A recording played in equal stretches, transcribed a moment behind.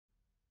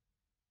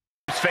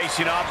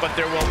facing off, but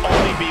there will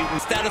only be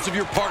status of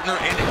your partner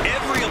and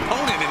every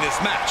opponent in this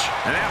match.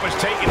 And that was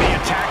taking the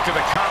attack to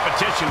the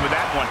competition with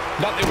that one.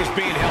 Nothing was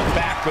being held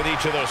back with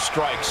each of those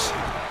strikes.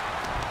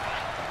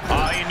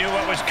 Oh, he knew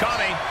what was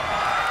coming.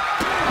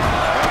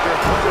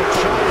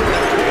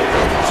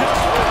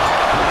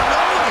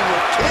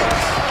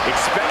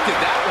 Expected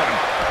that one.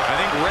 I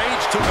think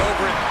rage took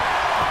over it.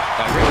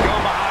 Rage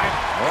going behind.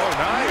 Oh,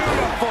 nice.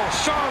 Beautiful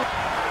shot.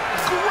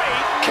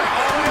 Great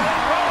counter.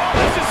 Oh,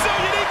 this is so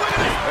unique. Look at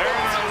this.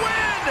 There's a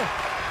win.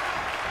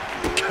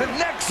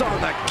 Connects on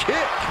the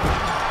kick.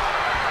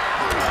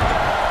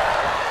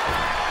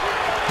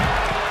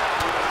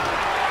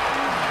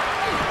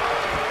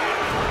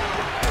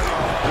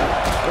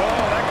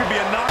 Oh, that could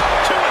be a knock.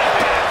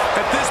 2.5.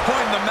 At this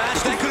point in the match,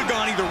 that could have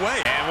gone either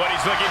way. And what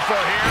he's looking for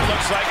here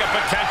looks like a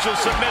potential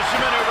submission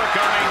maneuver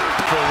coming.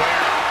 For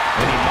where?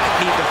 And he might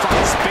need to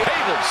find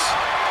tables.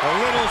 A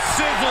little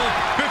sizzle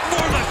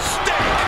before the steak.